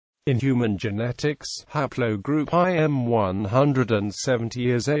In human genetics, Haplogroup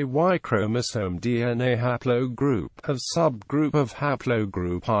I-M170 is a Y-chromosome DNA haplogroup, a subgroup of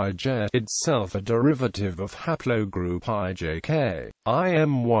Haplogroup IJ, itself a derivative of Haplogroup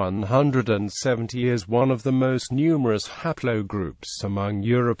IJK.I-M170 is one of the most numerous haplogroups among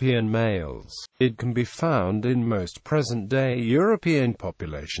European males. It can be found in most present-day European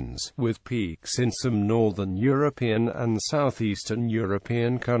populations, with peaks in some northern European and southeastern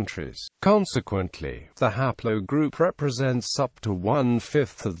European countries. Consequently, the haplogroup represents up to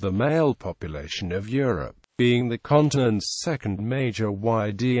 1/5 of the male population of Europe, being the continent's second major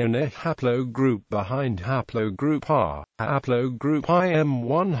Y-DNA haplogroup behind Haplogroup R. Haplogroup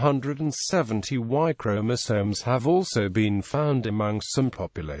I-M170 Y chromosomes have also been found among some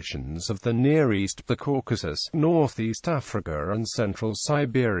populations of the Near East, the Caucasus, Northeast Africa and Central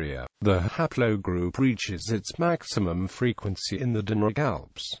Siberia. The haplogroup reaches its maximum frequency in the Dinaric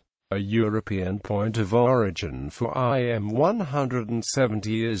Alps. A European point of origin for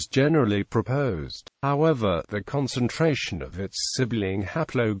IM170 is generally proposed. However, the concentration of its sibling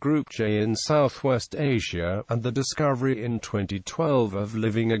Haplogroup J in Southwest Asia, and the discovery in 2012 of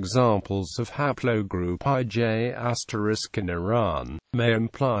living examples of Haplogroup IJ* in Iran, may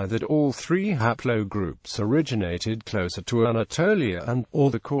imply that all three haplogroups originated closer to Anatolia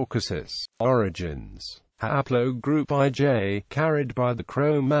and/or the Caucasus. Origins: Haplogroup IJ, carried by the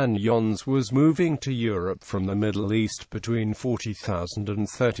Cro-Magnons, was moving to Europe from the Middle East between 40,000 and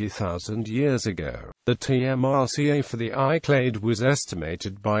 30,000 years ago. The TMRCA for the I clade was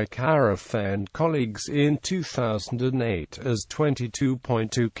estimated by Carafay and colleagues in 2008 as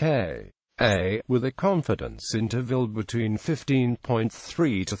 22.2 K. with a confidence interval between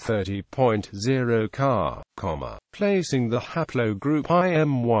 15.3 to 30.0 Ca, placing the haplogroup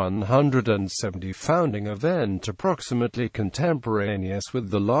IM170 founding event approximately contemporaneous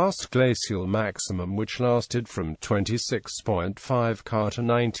with the last glacial maximum, which lasted from 26.5 Ca to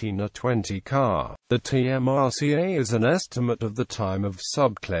 1920 Ca. The TMRCA is an estimate of the time of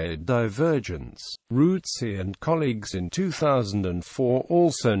subclade divergence. Ruzzi and colleagues in 2004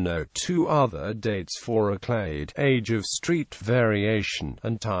 also note two other dates for a clade: age of street variation,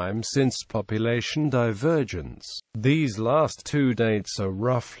 and time since population divergence. These last two dates are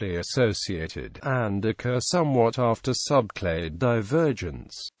roughly associated, and occur somewhat after subclade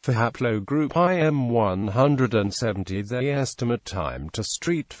divergence. For haplogroup IM170 they estimate time to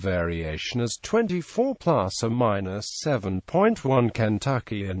street variation as 24 ± 7.1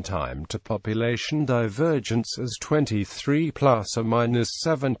 Kentucky and time to population divergence as 23 ±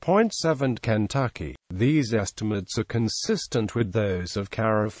 7.7 Kentucky. These estimates are consistent with those of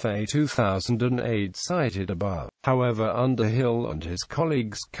Carafay 2008 cited above. However, Underhill and his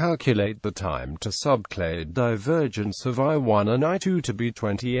colleagues calculate the time to subclade divergence of I1 and I2 to be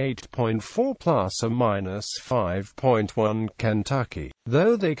 28.4 ± 5.1 Kentucky,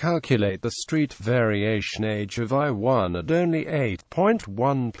 though they calculate the street variation age of I1 at only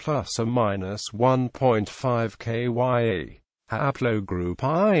 8.1 ± 1.5 Kye. Haplogroup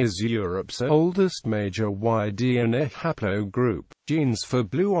I is Europe's oldest major Y-DNA haplogroup. Genes for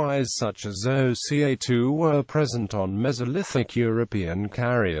blue eyes such as OCA2 were present on Mesolithic European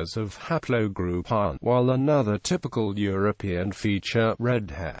carriers of Haplogroup R, while another typical European feature,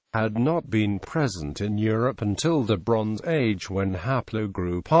 red hair, had not been present in Europe until the Bronze Age, when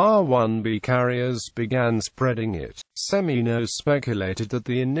Haplogroup R1b carriers began spreading it. Semino speculated that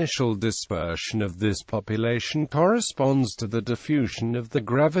the initial dispersion of this population corresponds to the diffusion of the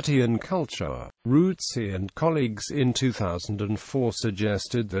Gravettian culture. Ruzzi and colleagues in 2004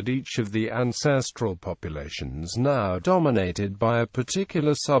 suggested that each of the ancestral populations now dominated by a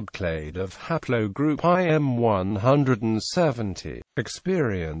particular subclade of haplogroup IM170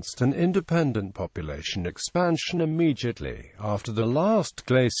 experienced an independent population expansion immediately after the last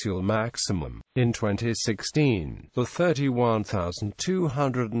glacial maximum. In 2016, the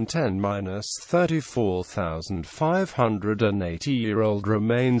 31,210–34,580-year-old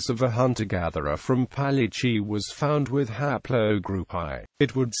remains of a hunter-gatherer from Palici was found with haplogroup I.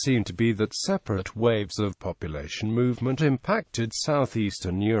 It would seem to be that separate waves of population movement impacted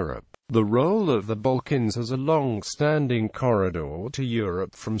southeastern Europe. The role of the Balkans as a long-standing corridor to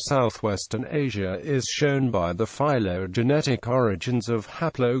Europe from southwestern Asia is shown by the phylogenetic origins of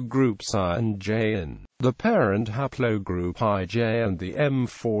haplogroups I and J in the parent haplogroup IJ and the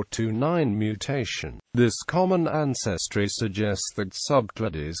M429 mutation. This common ancestry suggests that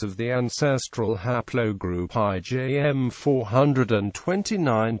subclades of the ancestral haplogroup IJ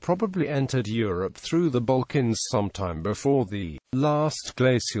M429 probably entered Europe through the Balkans sometime before the last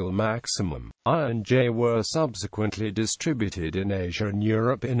glacial maximum. I and J were subsequently distributed in Asia and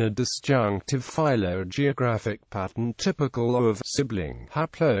Europe in a disjunctive phylogeographic pattern typical of sibling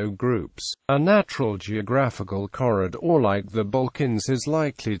haplogroups. A natural geographical corridor like the Balkans is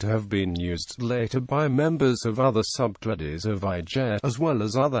likely to have been used later by members of other subclades of IJ, as well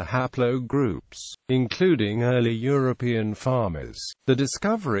as other haplogroups, including early European farmers. The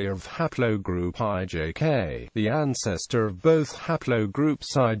discovery of haplogroup IJK, the ancestor of both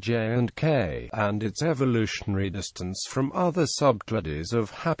haplogroups IJ and K, and its evolutionary distance from other subclades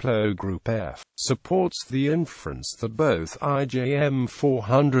of haplogroup F, supports the inference that both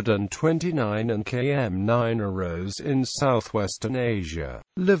IJM429 and KM9 arose in southwestern Asia.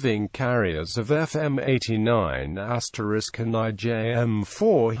 Living carriers of FM89** and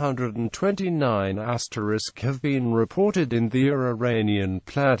IJM429** have been reported in the Iranian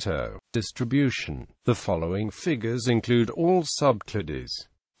plateau. Distribution. The following figures include all subclades.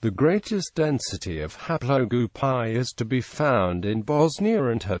 The greatest density of haplogroup I is to be found in Bosnia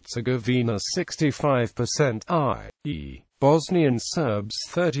and Herzegovina 65%, i.e. Bosnian Serbs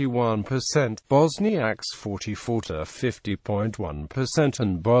 31%, Bosniaks 44 to 50.1%,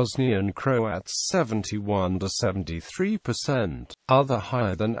 and Bosnian Croats 71 to 73%. Other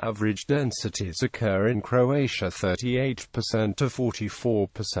higher than average densities occur in Croatia 38% to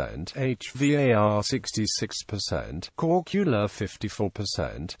 44%, Hvar 66%, Korčula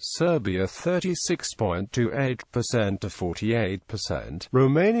 54%, Serbia 36.28% to 48%,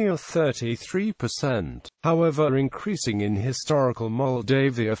 Romania 33%. However, increasing in historical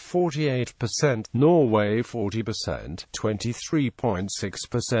Moldavia 48%, Norway 40%,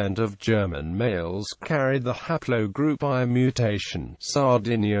 23.6% of German males carried the haplogroup I mutation,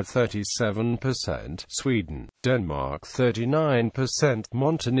 Sardinia 37%, Sweden, Denmark 39%,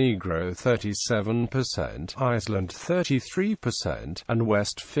 Montenegro 37%, Iceland 33%, and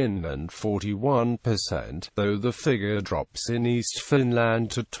West Finland 41%, though the figure drops in East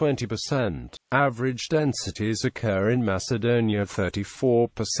Finland to 20%. Average densities occur in Macedonia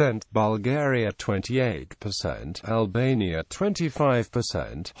 34%, Bulgaria 28%, Albania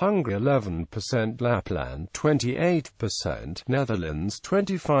 25%, Hungary 11%, Lapland 28%, Netherlands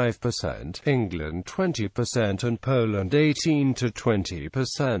 25%, England 20%, and Poland 18 to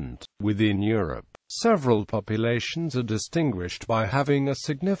 20%. Within Europe, several populations are distinguished by having a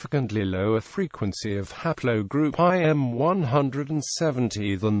significantly lower frequency of haplogroup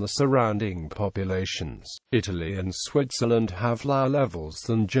I-M170 than the surrounding populations. Italy and Switzerland have lower levels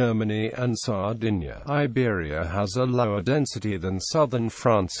than Germany and Sardinia. Iberia has a lower density than southern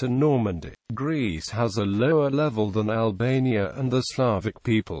France and Normandy. Greece has a lower level than Albania and the Slavic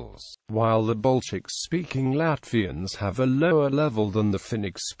peoples, while the Baltic-speaking Latvians have a lower level than the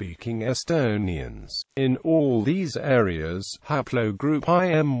Finnic-speaking Estonians. In all these areas, haplogroup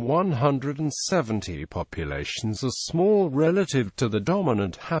I-M170 populations are small relative to the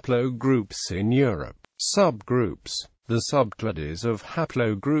dominant haplogroups in Europe. Subgroups. The subclades of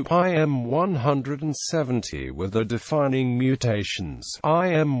haplogroup I-M170 with the defining mutations: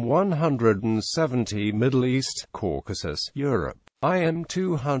 I-M170 Middle East, Caucasus, Europe.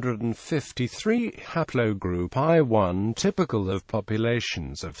 IM253 haplogroup I1 typical of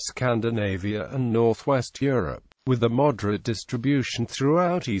populations of Scandinavia and Northwest Europe, with a moderate distribution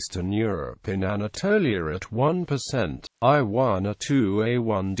throughout Eastern Europe in Anatolia at 1%.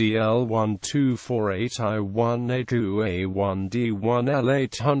 I1A2A1DL1248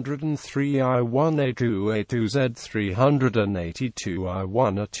 I1A2A1D1L803 I1A2A2Z382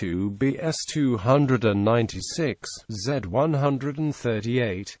 I1A2BS296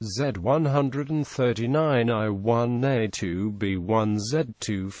 Z138 Z139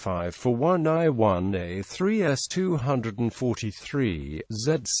 I1A2B1Z254 I1A3S243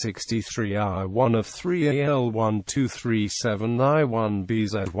 Z63 I1 of 3AL1237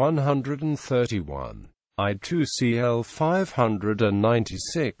 I1BZ131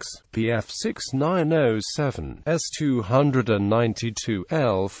 I2CL596, PF6907, S292,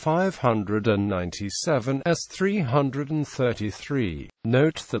 L597, S333.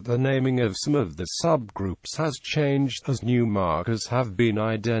 Note that the naming of some of the subgroups has changed as new markers have been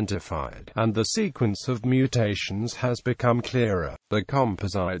identified, and the sequence of mutations has become clearer. The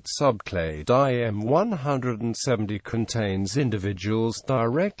composite subclade IM170 contains individuals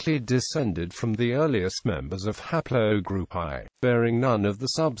directly descended from the earliest members of Haplogroup I, bearing none of the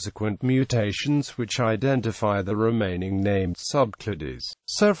subsequent mutations which identify the remaining named subclades.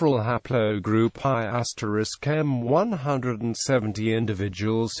 Several Haplogroup I*M170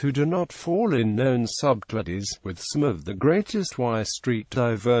 individuals who do not fall in known subclades, with some of the greatest Y-street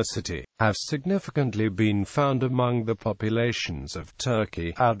diversity, have significantly been found among the populations of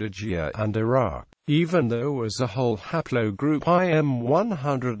Turkey, Algeria, and Iraq. Even though as a whole Haplogroup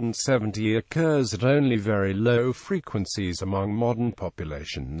I-M170 occurs at only very low frequencies among modern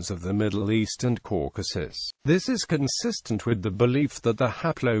populations of the Middle East and Caucasus. This is consistent with the belief that the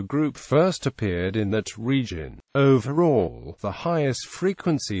haplogroup first appeared in that region. Overall, the highest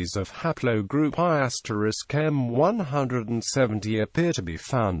frequencies of Haplogroup I*M170 appear to be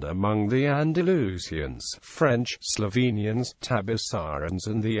found among the Andalusians, French, Slovenians, Tabasarans,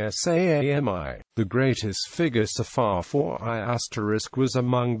 and the Saami. The greatest figure so far for I** was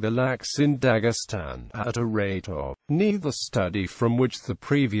among the Laks in Dagestan, at a rate of. Neither study from which the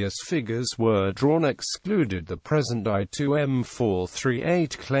previous figures were drawn excluded the present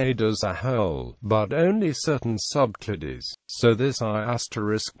I2M438 clade as a whole, but only certain subclades, so this I**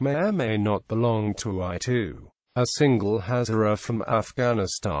 may or may not belong to I2. A single Hazara from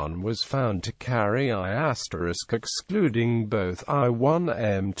Afghanistan was found to carry I** excluding both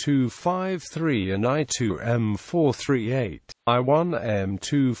I1M253 and I2M438.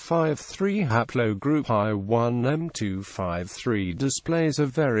 I1M253 Haplogroup I1M253 displays a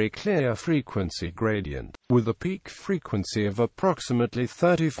very clear frequency gradient, with a peak frequency of approximately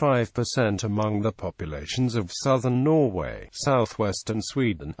 35% among the populations of southern Norway, southwestern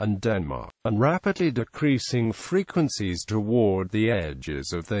Sweden, and Denmark, and rapidly decreasing frequencies toward the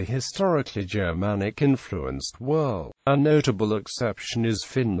edges of the historically Germanic-influenced world. A notable exception is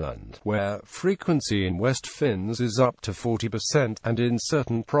Finland, where frequency in West Finns is up to 40%, and in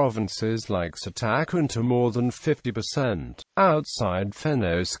certain provinces like Satakunta to more than 50%. Outside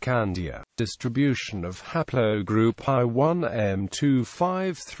Fennoscandia, distribution of Haplogroup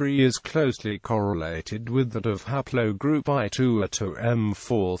I1M253 is closely correlated with that of Haplogroup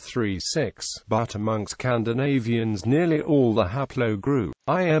I2M436, but among Scandinavians nearly all the Haplogroup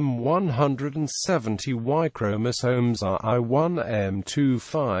IM170 Y chromosomes are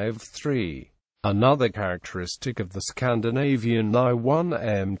I1M253. Another characteristic of the Scandinavian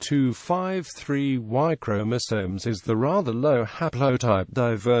I1M253 Y chromosomes is the rather low haplotype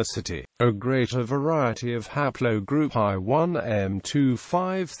diversity. A greater variety of Haplogroup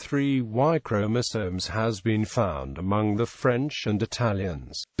I1M253 Y chromosomes has been found among the French and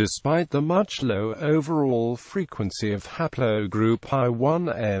Italians, despite the much lower overall frequency of Haplogroup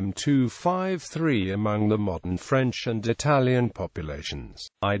I1M253 among the modern French and Italian populations.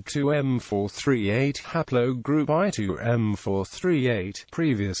 I2M438 Haplogroup I2M438,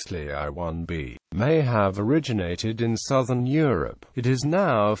 previously I1b, may have originated in southern Europe. It is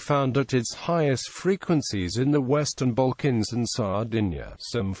now found at its highest frequencies in the Western Balkans and Sardinia,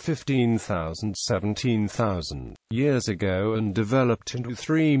 some 15,000–17,000 years ago, and developed into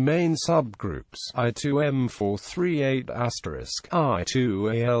three main subgroups: I2M438*,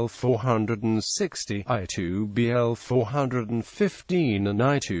 I2AL460, I2BL415, and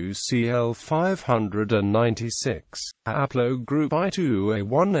I2CL596. Haplogroup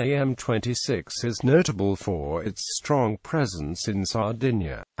I2A1AM26 is notable for its strong presence in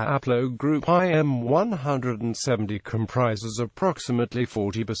Sardinia. Haplogroup IM170 comprises approximately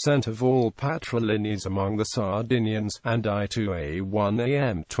 40% of all patrilineals among the Sardinians, and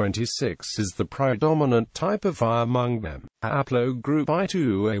I2A1AM26 is the predominant type of I among them. Haplogroup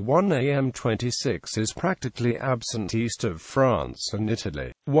I2A1AM26 is practically absent east of France and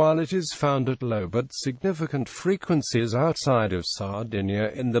Italy, while it is found at low but significant frequencies outside of Sardinia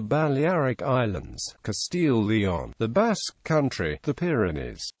in the Balearic Islands, Castile-Leon, the Basque Country, the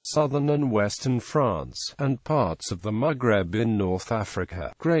Pyrenees, southern and western France, and parts of the Maghreb in North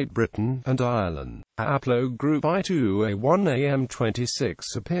Africa, Great Britain, and Ireland. Haplogroup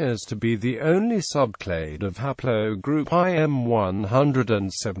I2A1AM26 appears to be the only subclade of Haplogroup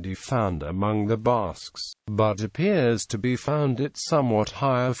IM170 found among the Basques, but appears to be found at somewhat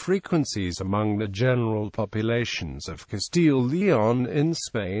higher frequencies among the general populations of Castile-Leon in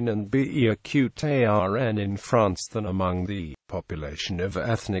Spain and Bearn in France than among the population of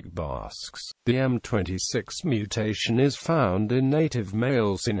ethnic Basques. The M26 mutation is found in native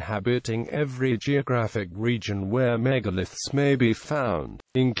males inhabiting every geographic region where megaliths may be found,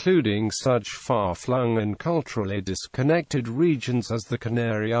 including such far-flung and culturally disconnected affected regions as the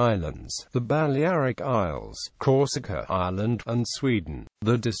Canary Islands, the Balearic Isles, Corsica Island, and Sweden.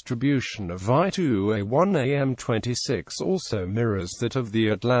 The distribution of I2A1AM26 also mirrors that of the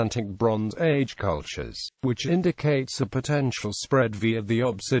Atlantic Bronze Age cultures, which indicates a potential spread via the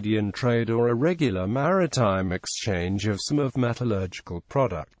obsidian trade or irregular maritime exchange of some of metallurgical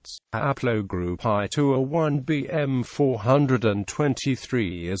products. Haplogroup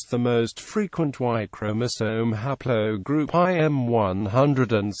I2A1BM423 is the most frequent Y-chromosome haplogroup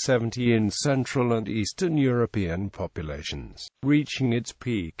I-M170 in Central and Eastern European populations, reaching its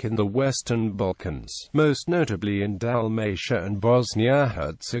peak in the Western Balkans, most notably in Dalmatia and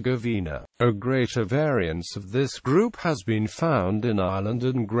Bosnia-Herzegovina. A greater variance of this group has been found in Ireland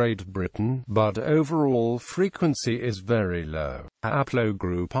and Great Britain, but overall frequency is very low.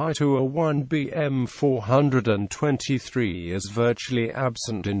 Haplogroup I2A1BM423 is virtually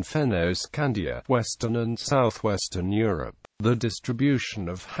absent in Fennoscandia, Western and Southwestern Europe. The distribution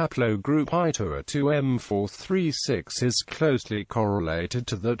of haplogroup I2A2M436 is closely correlated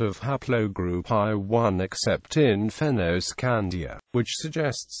to that of haplogroup I1 except in Fennoscandia, which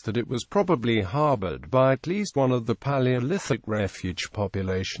suggests that it was probably harbored by at least one of the Paleolithic refuge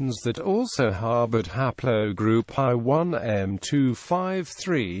populations that also harbored haplogroup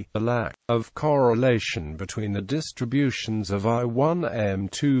I1M253. The lack of correlation between the distributions of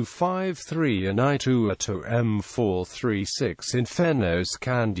I1M253 and I2A2M436 in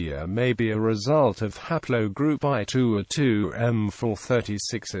Fennoscandia may be a result of haplogroup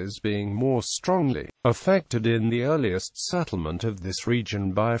I2A2M436's being more strongly affected in the earliest settlement of this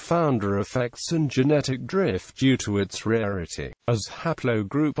region by founder effects and genetic drift due to its rarity, as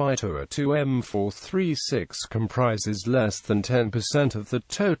haplogroup I2A2M436 comprises less than 10% of the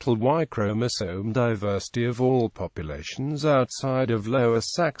total Y-chromosome diversity of all populations outside of Lower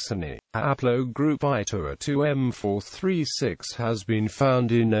Saxony. Haplogroup I2A2M436 has been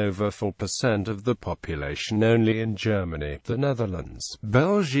found in over 4% of the population only in Germany, the Netherlands,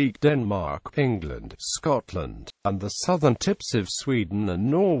 Belgium, Denmark, England, Scotland, and the southern tips of Sweden and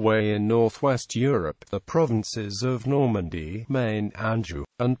Norway in northwest Europe, the provinces of Normandy, Maine, Anjou,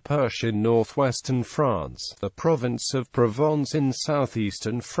 and Perche in northwestern France, the province of Provence in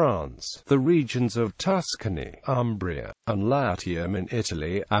southeastern France, the regions of Tuscany, Umbria, and Latium in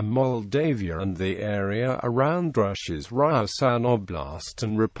Italy, and Moldavia and the area around Russia's Ryazan Oblast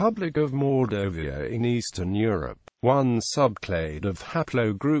and Republic of Mordovia in Eastern Europe. One subclade of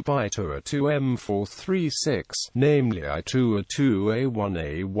haplogroup I2A2M436, namely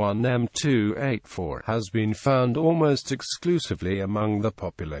I2A2A1A1M284, has been found almost exclusively among the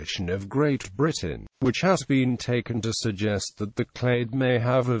population of Great Britain, which has been taken to suggest that the clade may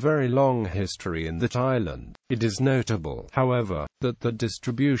have a very long history in that island. It is notable, however, that the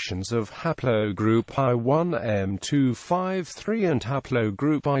distributions of haplogroup I1M253 and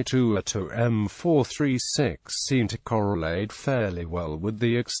haplogroup I2A2M436 seem to correlate fairly well with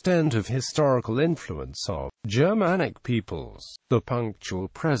the extent of historical influence of Germanic peoples. The punctual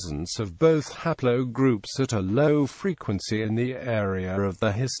presence of both haplogroups at a low frequency in the area of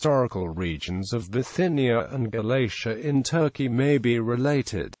the historical regions of Bithynia and Galatia in Turkey may be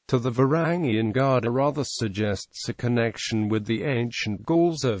related to the Varangian Garda, rather suggests a connection with the ancient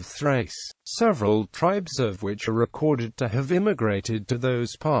Gauls of Thrace, several tribes of which are recorded to have immigrated to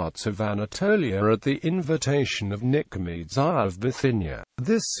those parts of Anatolia at the invitation of Nicomedes I of Bithynia.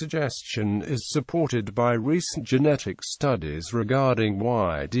 This suggestion is supported by recent genetic studies regarding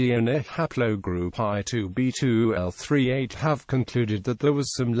Y DNA. Haplogroup I2B2L38 have concluded that there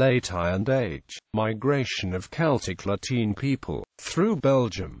was some late Iron Age migration of Celtic Latin people through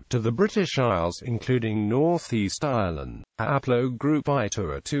Belgium to the British Isles, including Northeast Ireland. Haplogroup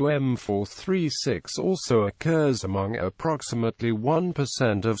I2A2M436 also occurs among approximately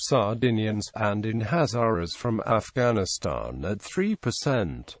 1% of Sardinians, and in Hazaras from Afghanistan at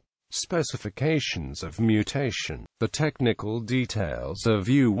 3%. Specifications of mutation. The technical details of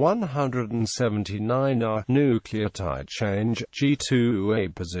U-179 are nucleotide change,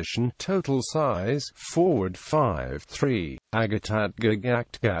 G2A position, total size, forward 5, 3, agatat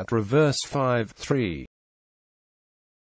gagatat reverse 5, 3.